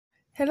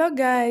Hello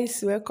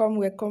guys,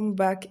 welcome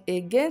back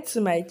again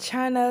to my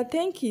channel.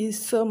 Thank you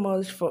so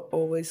much for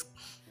always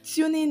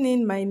tuning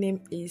in. My name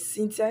is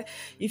Cynthia.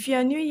 If you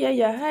are new here,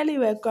 you're highly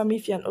welcome.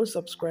 If you're an old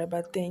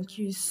subscriber, thank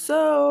you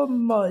so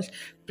much.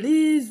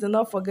 Please do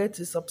not forget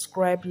to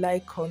subscribe,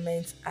 like,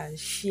 comment and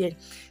share.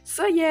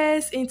 So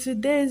yes, in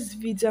today's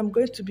video I'm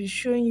going to be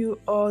showing you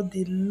all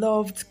the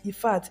loved, in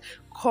fact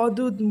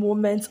cuddled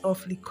moments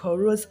of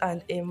Liquorose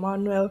and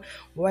Emmanuel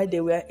while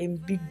they were in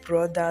Big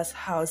Brother's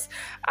house.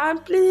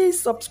 And please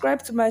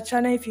subscribe to my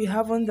channel if you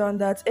haven't done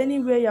that.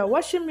 Anywhere you're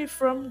watching me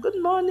from,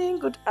 good morning,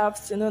 good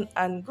afternoon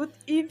and good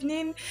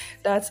evening.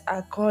 That's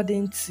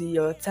according to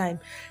your time.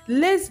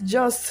 Let's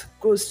just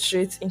go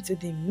straight into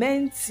the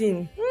main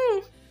theme.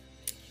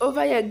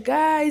 Over here,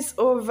 guys,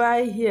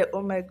 over here.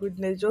 Oh my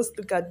goodness, just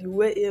look at the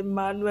way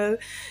Emmanuel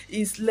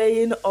is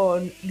laying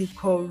on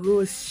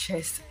Liquorose's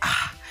chest.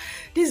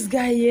 This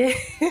guy here.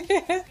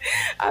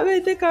 I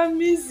mean, they can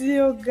miss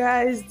you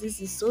guys.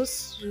 This is so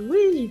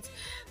sweet.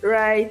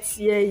 Right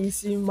here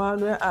is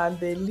Emmanuel and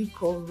the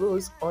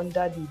Liquorose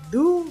under the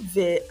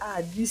duvet.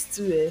 These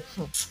two.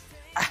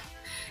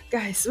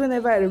 Guys,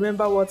 whenever I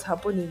remember what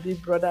happened in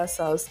Big Brother's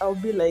house, I'll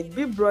be like,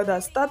 Big Brother,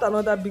 start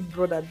another Big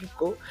Brother,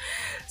 Biko.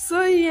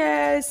 So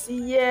yes,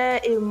 yeah,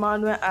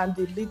 Emmanuel and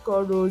the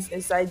Liquorose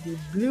inside the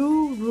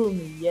blue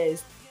room,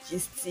 yes,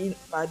 gisting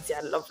about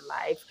their love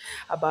life,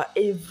 about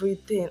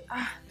everything.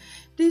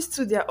 These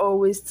two, they're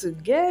always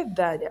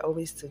together.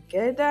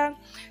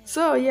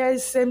 So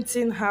yes, same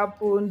thing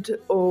happened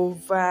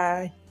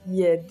over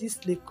here. This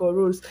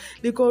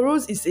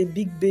Liquorose is a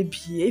big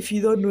baby. If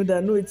you don't know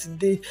that, know it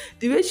today.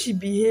 The way she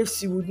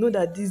behaves, you would know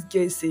that this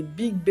girl is a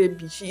big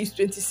baby. She is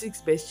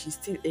 26, but she's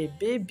still a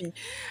baby.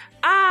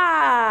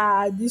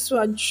 This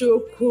one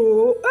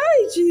choco.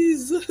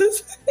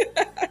 Jesus.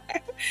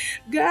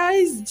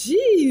 Guys,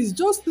 jeez,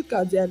 just look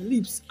at their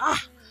lips.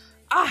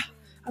 I'm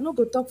not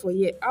gonna talk for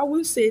here. I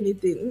won't say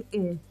anything.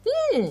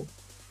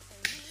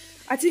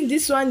 I think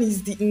this one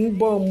is the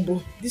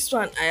bomb. This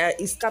one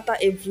is scatter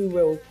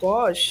everywhere. Oh,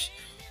 gosh.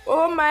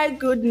 Oh my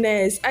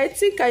goodness. I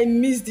think I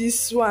missed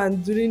this one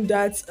during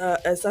that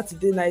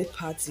Saturday night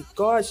party.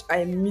 Gosh,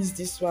 I missed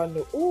this one.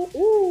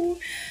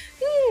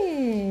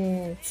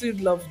 Two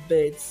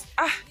lovebirds.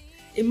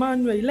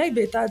 Emmanuel, you like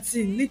better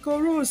thing.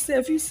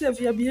 Liquorose,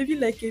 you're behaving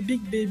like a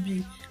big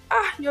baby.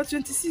 You're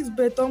 26,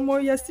 but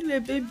you're still a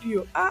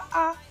baby.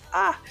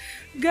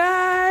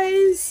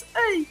 Guys,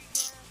 hey.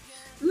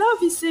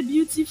 Love is a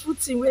beautiful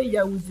thing where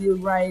you're with the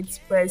right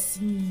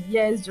person.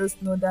 Yes,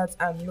 just know that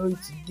and know it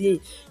today.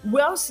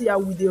 Once you are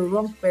with the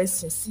wrong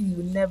person, see, you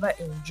will never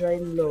enjoy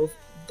love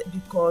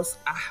because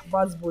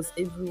buzzwords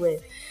everywhere.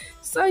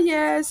 So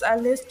yes,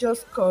 and let's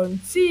just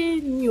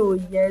continue.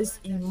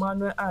 Yes,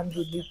 Emmanuel and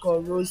the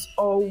Liquorose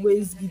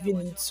always giving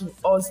it to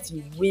us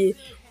the way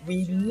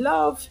we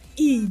love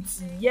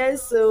it.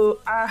 Yes, so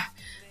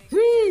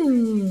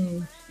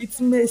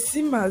it may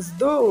seem as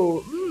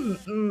though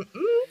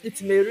it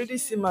may really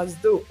seem as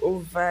though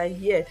over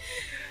here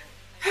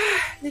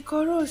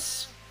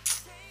Liquorose,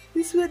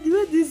 the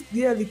way this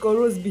girl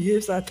Liquorose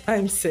behaves at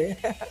times,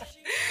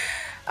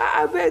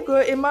 I beg you,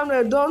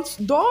 Emmanuel,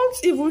 don't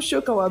even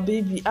shock our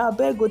baby. I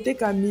beg you,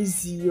 take am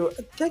easy,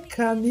 take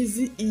am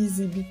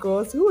easy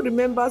because who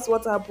remembers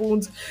what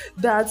happened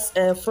that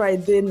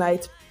Friday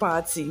night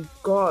party?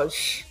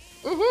 Gosh.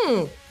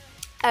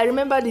 I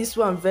remember this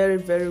one very,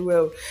 very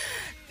well.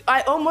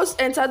 I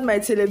almost entered my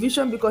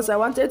television because I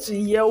wanted to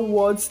hear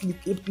what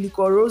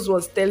Liquorose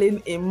was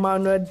telling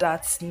Emmanuel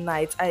that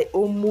night. I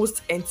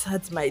almost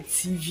entered my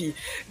TV.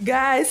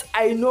 Guys,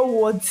 I know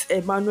what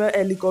Emmanuel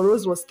and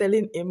Liquorose was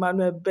telling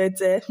Emmanuel, but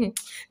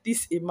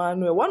this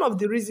Emmanuel, one of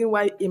the reasons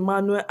why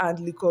Emmanuel and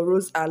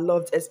Liquorose are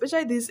loved,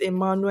 especially this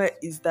Emmanuel,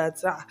 is that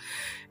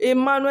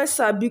Emmanuel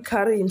sabi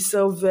carry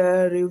himself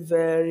very,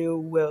 very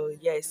well.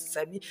 Yes,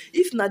 sabi.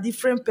 If na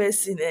different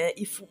person,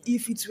 if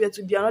it were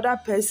to be another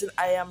person,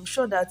 I am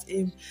sure that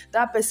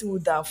that person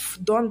would have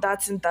done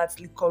that thing that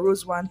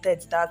Liquorose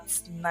wanted that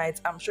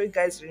night. I'm sure you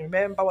guys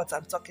remember what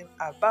I'm talking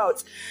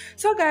about.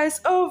 So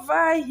guys,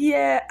 over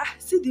here,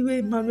 see the way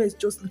Emmanuel is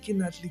just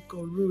looking at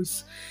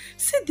Liquorose.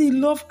 See the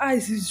love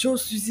eyes is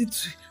just using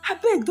to. I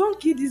beg, don't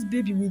kill this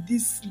baby with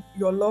this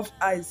your love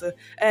eyes.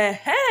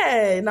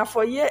 Now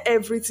for here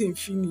everything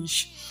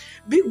finish.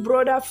 Big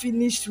Brother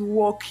finished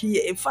work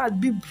here. In fact,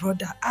 Big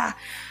Brother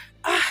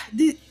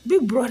the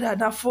Big Brother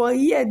now for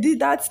here did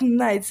that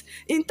night.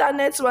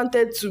 Internet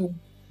wanted to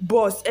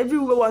burst.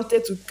 Everyone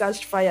wanted to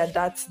catch fire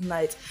that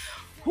night.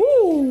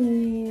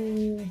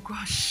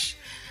 Gosh.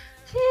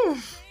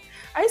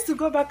 I used to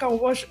go back and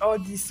watch all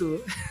this.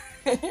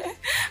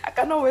 I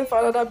cannot wait for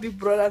another Big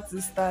Brother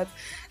to start.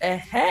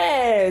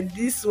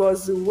 This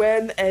was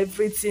when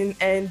everything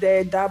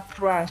ended, that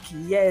prank.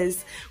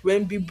 Yes,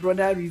 when Big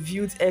Brother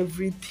reviewed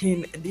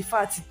everything. In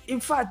fact,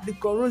 the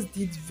Liquorose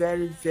did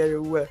very, very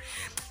well.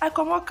 I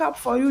come up cap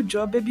for you,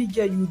 Joe, baby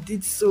girl. You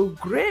did so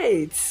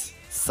great.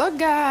 So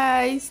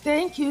guys,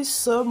 thank you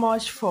so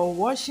much for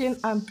watching,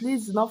 and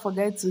please do not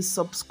forget to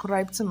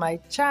subscribe to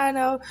my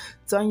channel,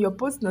 turn your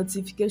post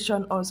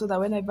notification on so that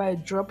whenever I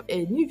drop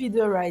a new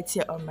video right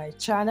here on my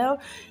channel,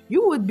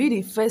 you would be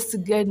the first to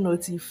get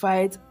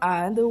notified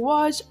and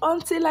watch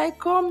until I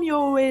come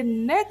your way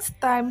next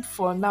time.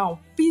 For now,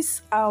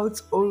 peace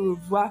out, au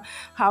revoir,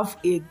 have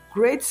a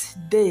great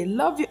day,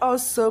 love you all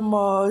so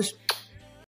much.